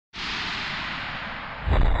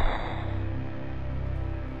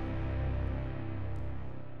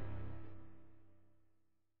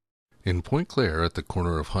In Pointe Claire, at the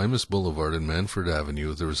corner of Hymus Boulevard and Manford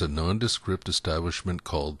Avenue, there is a nondescript establishment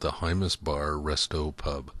called the Hymus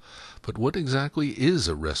Resto-Pub. But what exactly is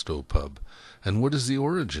a resto-pub, and what is the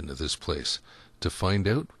origin of this place? To find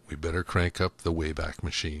out, we better crank up the Wayback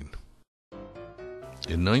Machine.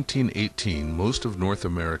 In 1918, most of North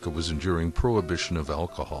America was enduring prohibition of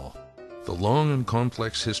alcohol. The long and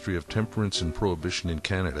complex history of temperance and prohibition in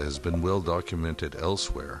Canada has been well documented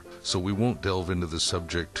elsewhere, so we won't delve into the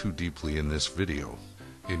subject too deeply in this video.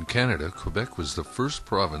 In Canada, Quebec was the first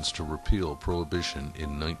province to repeal prohibition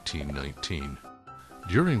in 1919.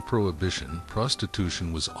 During prohibition,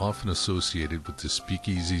 prostitution was often associated with the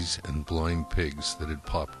speakeasies and blind pigs that had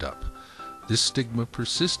popped up. This stigma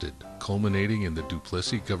persisted, culminating in the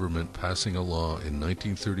Duplessis government passing a law in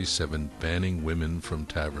 1937 banning women from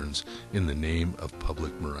taverns in the name of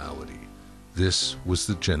public morality. This was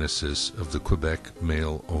the genesis of the Quebec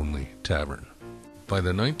male-only tavern. By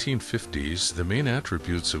the 1950s, the main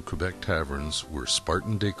attributes of Quebec taverns were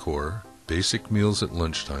Spartan decor, basic meals at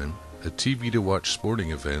lunchtime, a TV to watch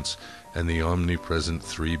sporting events, and the omnipresent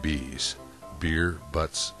 3 Bs: beer,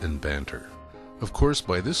 butts, and banter. Of course,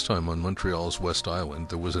 by this time on Montreal's West Island,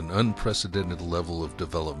 there was an unprecedented level of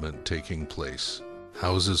development taking place.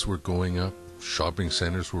 Houses were going up, shopping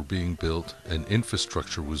centers were being built, and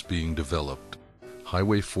infrastructure was being developed.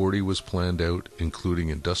 Highway 40 was planned out, including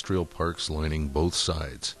industrial parks lining both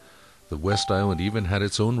sides. The West Island even had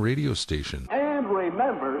its own radio station. And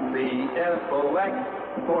remember the FOX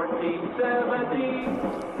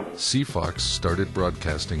 1470. CFOX started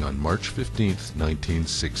broadcasting on March 15,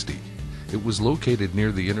 1960. It was located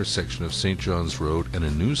near the intersection of St. John's Road and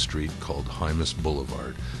a new street called Hymus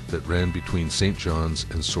Boulevard that ran between St. John's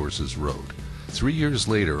and Sources Road. 3 years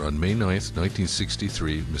later, on May 9,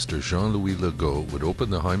 1963, Mr. Jean-Louis Legault would open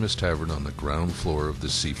the Hymus Tavern on the ground floor of the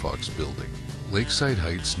CFOX building. Lakeside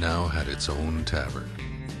Heights now had its own tavern.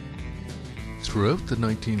 Throughout the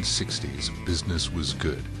 1960s, business was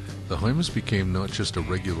good. The Hymus became not just a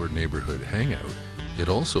regular neighborhood hangout, it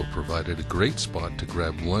also provided a great spot to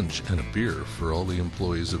grab lunch and a beer for all the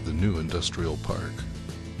employees of the new industrial park.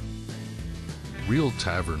 Real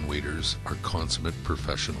tavern waiters are consummate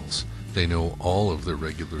professionals. They know all of their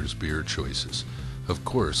regulars' beer choices. Of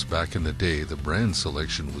course, back in the day, the brand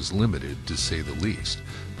selection was limited, to say the least,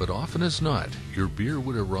 but often as not, your beer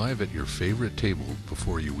would arrive at your favorite table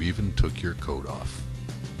before you even took your coat off.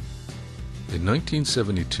 In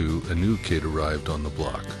 1972, a new kid arrived on the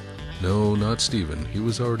block. No, not Stephen, he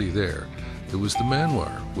was already there. It was the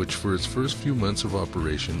Manoir, which for its first few months of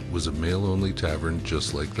operation was a male-only tavern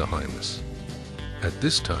just like the Hymus. At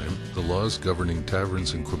this time, the laws governing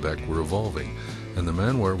taverns in Quebec were evolving, and the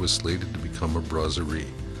Manoir was slated to become a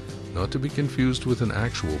brasserie. Not to be confused with an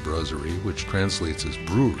actual brasserie, which translates as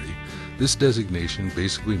brewery, this designation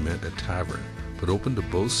basically meant a tavern, but open to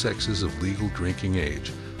both sexes of legal drinking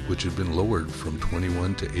age, which had been lowered from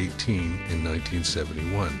 21 to 18 in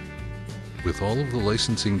 1971. With all of the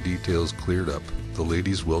licensing details cleared up, the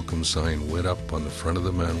ladies' welcome sign went up on the front of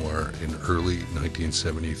the Manoir in early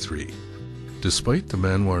 1973. Despite the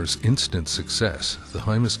Manoir's instant success, the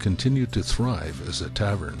Hymus continued to thrive as a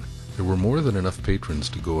tavern. There were more than enough patrons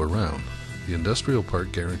to go around. The industrial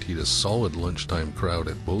park guaranteed a solid lunchtime crowd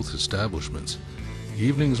at both establishments.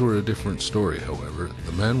 Evenings were a different story, however.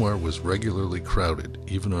 The Manoir was regularly crowded,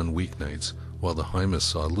 even on weeknights, while the Hymus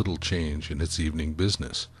saw little change in its evening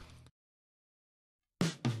business.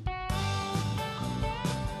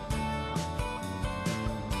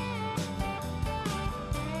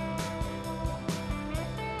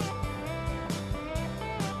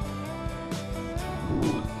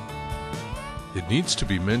 It needs to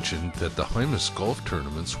be mentioned that the Hymus golf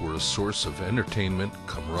tournaments were a source of entertainment,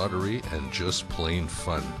 camaraderie, and just plain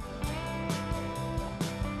fun.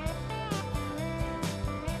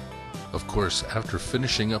 Of course, after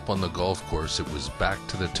finishing up on the golf course, it was back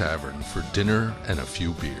to the tavern for dinner and a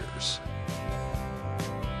few beers.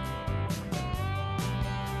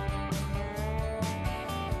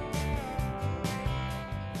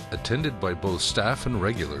 Attended by both staff and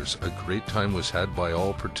regulars, a great time was had by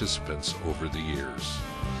all participants over the years.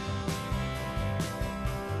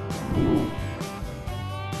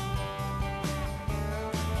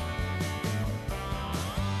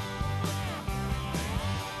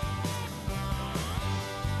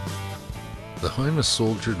 The Hymus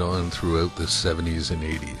soldiered on throughout the 70s and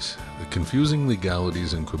 80s. The confusing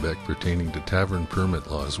legalities in Quebec pertaining to tavern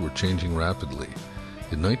permit laws were changing rapidly.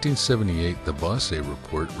 In 1978, the Bosse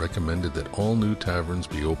report recommended that all new taverns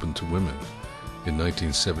be open to women. In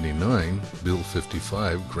 1979, Bill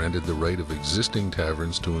 55 granted the right of existing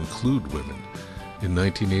taverns to include women. In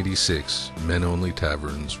 1986, men-only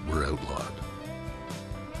taverns were outlawed.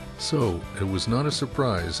 So, it was not a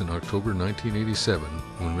surprise in October 1987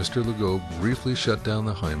 when Mr. Legault briefly shut down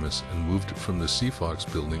the Hymus and moved it from the Seafox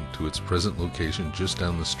building to its present location just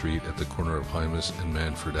down the street at the corner of Hymus and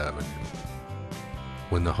Manfred Avenue.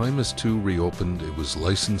 When the Hymus 2 reopened, it was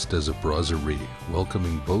licensed as a brasserie,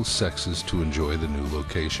 welcoming both sexes to enjoy the new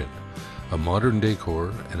location. A modern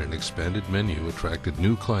decor and an expanded menu attracted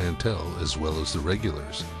new clientele as well as the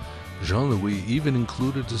regulars. Jean-Louis even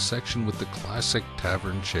included a section with the classic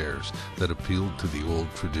tavern chairs that appealed to the old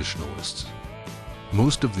traditionalists.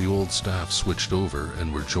 Most of the old staff switched over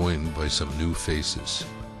and were joined by some new faces.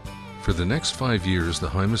 For the next 5 years, the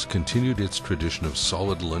Hymus continued its tradition of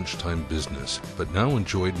solid lunchtime business, but now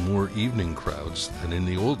enjoyed more evening crowds than in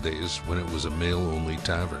the old days when it was a male-only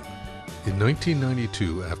tavern. In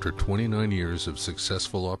 1992, after 29 years of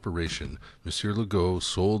successful operation, Monsieur Legault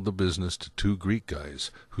sold the business to two Greek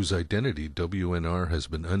guys, whose identity WNR has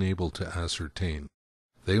been unable to ascertain.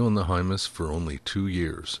 They owned the Hymus for only 2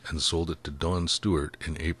 years and sold it to Don Stewart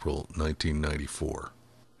in April 1994.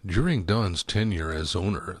 During Don's tenure as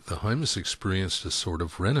owner, the Hymus experienced a sort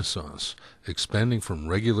of renaissance, expanding from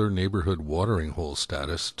regular neighborhood watering hole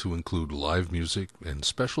status to include live music and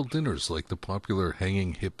special dinners like the popular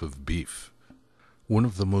hanging hip of beef. One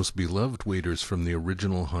of the most beloved waiters from the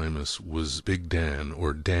original Hymus was Big Dan,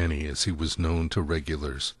 or Danny as he was known to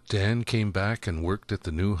regulars. Dan came back and worked at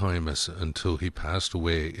the new Hymus until he passed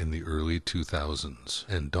away in the early 2000s,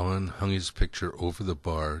 and Don hung his picture over the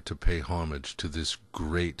bar to pay homage to this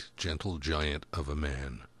great, gentle giant of a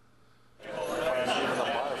man.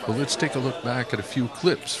 Well, let's take a look back at a few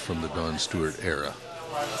clips from the Don Stewart era.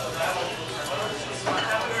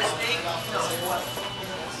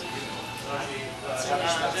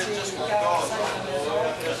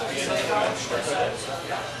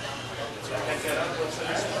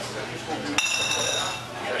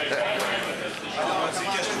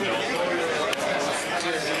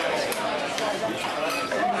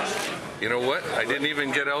 You know what? I didn't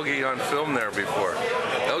even get Elgie on film there before.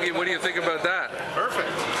 Elgie, what do you think about that? Perfect.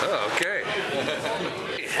 Oh, okay.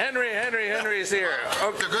 Henry's here.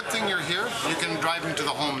 Oh, the good thing you're here, you can drive him to the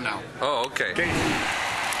home now. Oh, okay. Hey.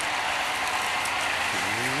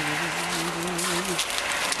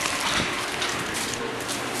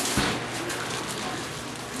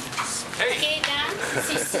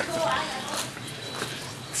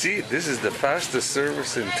 See, this is the fastest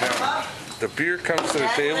service in town. The beer comes to the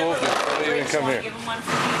table before they even come here.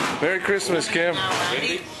 Merry Christmas, Kim.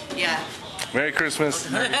 Yeah. Merry Christmas.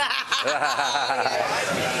 That's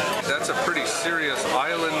a pretty serious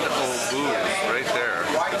island of booze right there.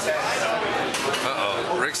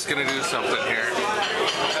 Uh-oh, Rick's gonna do something here.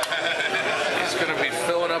 He's gonna be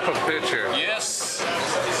filling up a pitcher. Yes.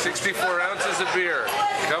 64 ounces of beer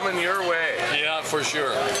coming your way. Yeah, for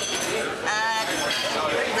sure.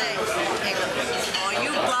 Oh,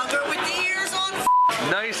 you blogger with the ears on.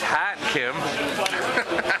 Nice hat, Kim.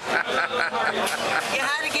 You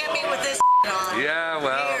had to get me with this on. Yeah,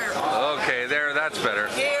 well, Here. okay, there, that's better.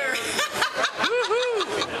 Here.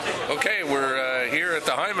 Okay, we're here at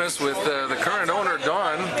the Hymus with the current owner,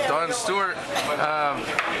 Don Stewart.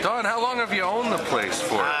 Don, how long have you owned the place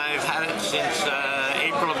for? I've had it since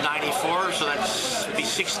April of '94, so that's be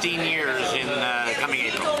 16 years in coming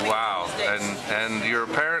April. Wow, and you're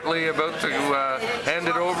apparently about to hand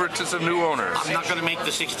it over to some new owners. I'm not going to make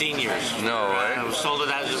the 16 years. No, I sold it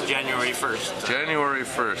as of January 1st. January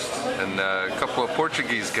 1st, and a couple of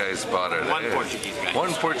Portuguese guys bought it. One Portuguese guy.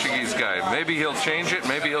 One Portuguese guy. Maybe he'll change it,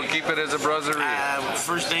 maybe he'll keep it as a brasserie.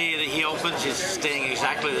 First day that he opens, it's staying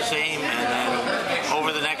exactly the same, and then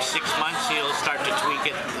over the next 6 months, he'll start to tweak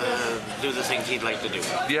it, do the things he'd like to do.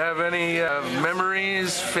 Do you have any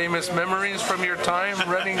memories, famous memories from your time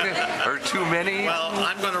running it, or too many? Well,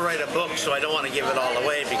 I'm going to write a book, so I don't want to give it all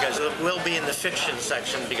away because it will be in the fiction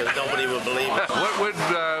section because nobody will believe it.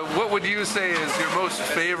 What would you say is your most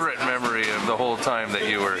favorite memory of the whole time that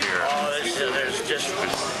you were here? Oh, there's just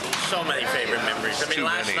so many favorite memories. I mean,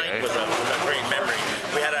 last night was a great memory.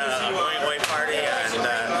 We had a going away party and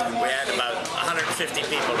we had about 150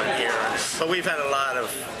 people in here. But we've had a lot of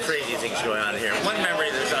crazy things going on here. One memory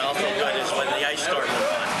that's also good is when the ice storm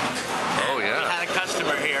was on. Oh, yeah. We had a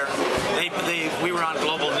customer here. We were on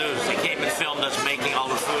Global News. They came and filmed us making all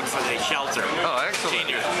the food for the shelter. Oh, excellent.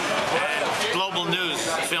 Seniors. And Global News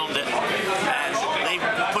filmed it. And they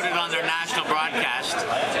put it on their national broadcast.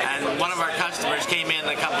 And one of our customers came in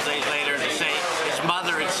a couple days later to say his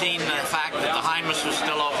mother had seen the fact that the Hymus was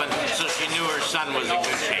still open, so she knew her son was in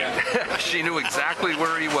good shape. She knew exactly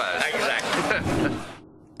where he was. Exactly.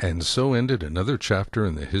 And so ended another chapter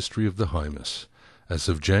in the history of the Hymus. As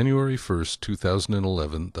of January 1st,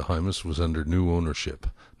 2011, the Hymus was under new ownership.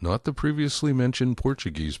 Not the previously mentioned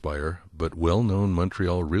Portuguese buyer, but well-known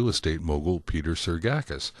Montreal real estate mogul Peter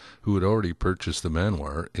Sergakis, who had already purchased the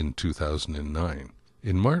manoir in 2009.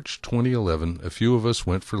 In March 2011, a few of us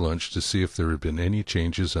went for lunch to see if there had been any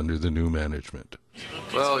changes under the new management.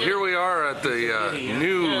 Well, here we are at the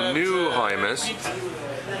new Hymus.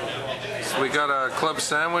 So we got a club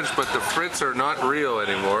sandwich, but the frites are not real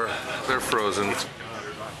anymore. They're frozen.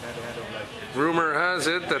 Rumor has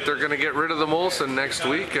it that they're going to get rid of the Molson next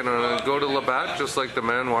week and go to Labatt, just like the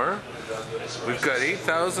manoir. We've got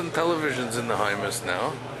 8,000 televisions in the Hymus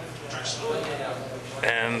now.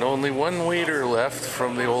 And only one waiter left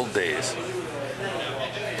from the old days.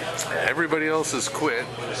 Everybody else has quit.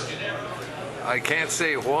 I can't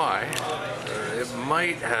say why. It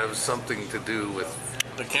might have something to do with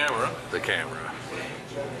the camera.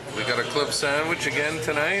 We got a club sandwich again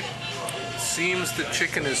tonight. Seems the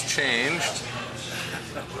chicken has changed.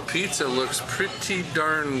 Pizza looks pretty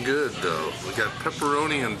darn good though. We got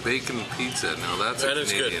pepperoni and bacon pizza. Now that's a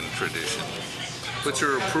Canadian tradition. What's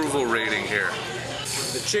your approval rating here?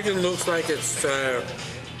 The chicken looks like it's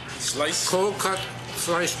sliced, cold cut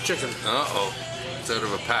sliced chicken. Uh-oh. It's out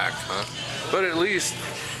of a pack, huh? But at least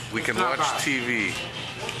we can watch TV.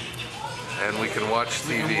 And we can watch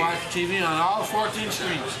TV. We can watch TV on all 14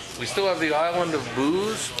 screens. We still have the island of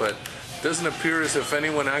booze, but it doesn't appear as if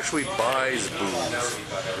anyone actually buys booze.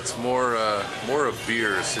 It's more a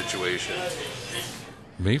beer situation.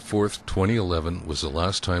 May 4th, 2011 was the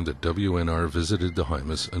last time that WNR visited the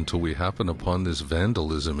Hymus until we happened upon this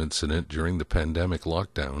vandalism incident during the pandemic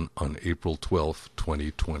lockdown on April 12th,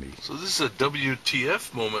 2020. So this is a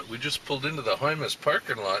WTF moment. We just pulled into the Hymus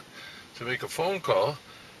parking lot to make a phone call,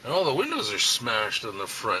 and all the windows are smashed in the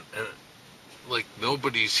front, and like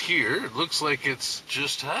nobody's here. It looks like it's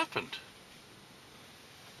just happened.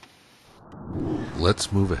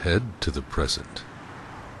 Let's move ahead to the present.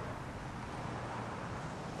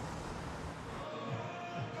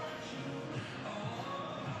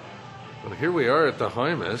 Well, here we are at the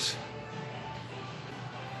Hymus.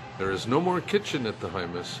 There is no more kitchen at the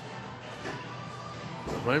Hymus.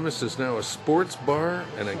 The Hymus is now a sports bar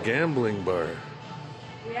and a gambling bar.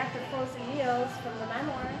 We have the frozen meals from the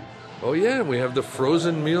manoir. Oh yeah, we have the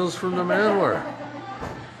frozen meals from the manoir.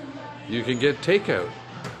 You can get takeout.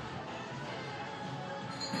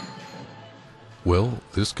 Well,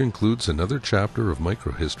 this concludes another chapter of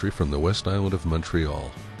microhistory from the West Island of Montreal.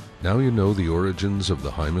 Now you know the origins of the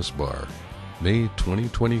Hymus Bar. May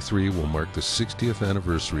 2023 will mark the 60th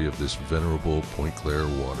anniversary of this venerable Pointe Claire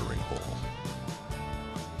watering hole.